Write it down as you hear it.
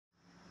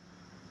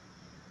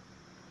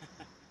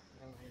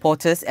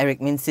Porters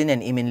Erik, Minsin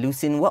and Imin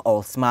Lusin were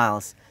all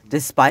smiles,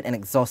 despite an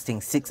exhausting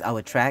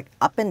 6-hour trek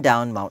up and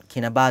down Mount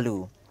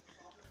Kinabalu.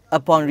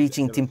 Upon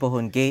reaching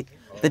Timpohon Gate,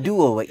 the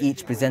duo were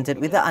each presented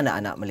with the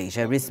Anak-Anak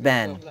Malaysia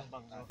wristband.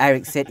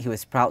 Erik said he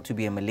was proud to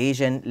be a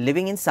Malaysian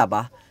living in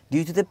Sabah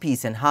due to the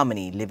peace and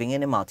harmony living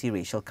in a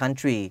multiracial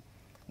country,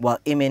 while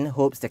Imin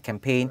hopes the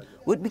campaign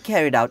would be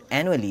carried out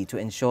annually to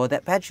ensure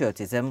that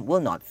patriotism will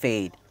not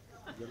fade.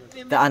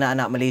 The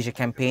Anak-Anak Malaysia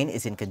campaign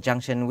is in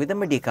conjunction with the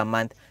Merdeka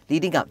month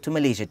leading up to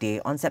Malaysia Day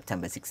on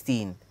September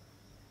 16.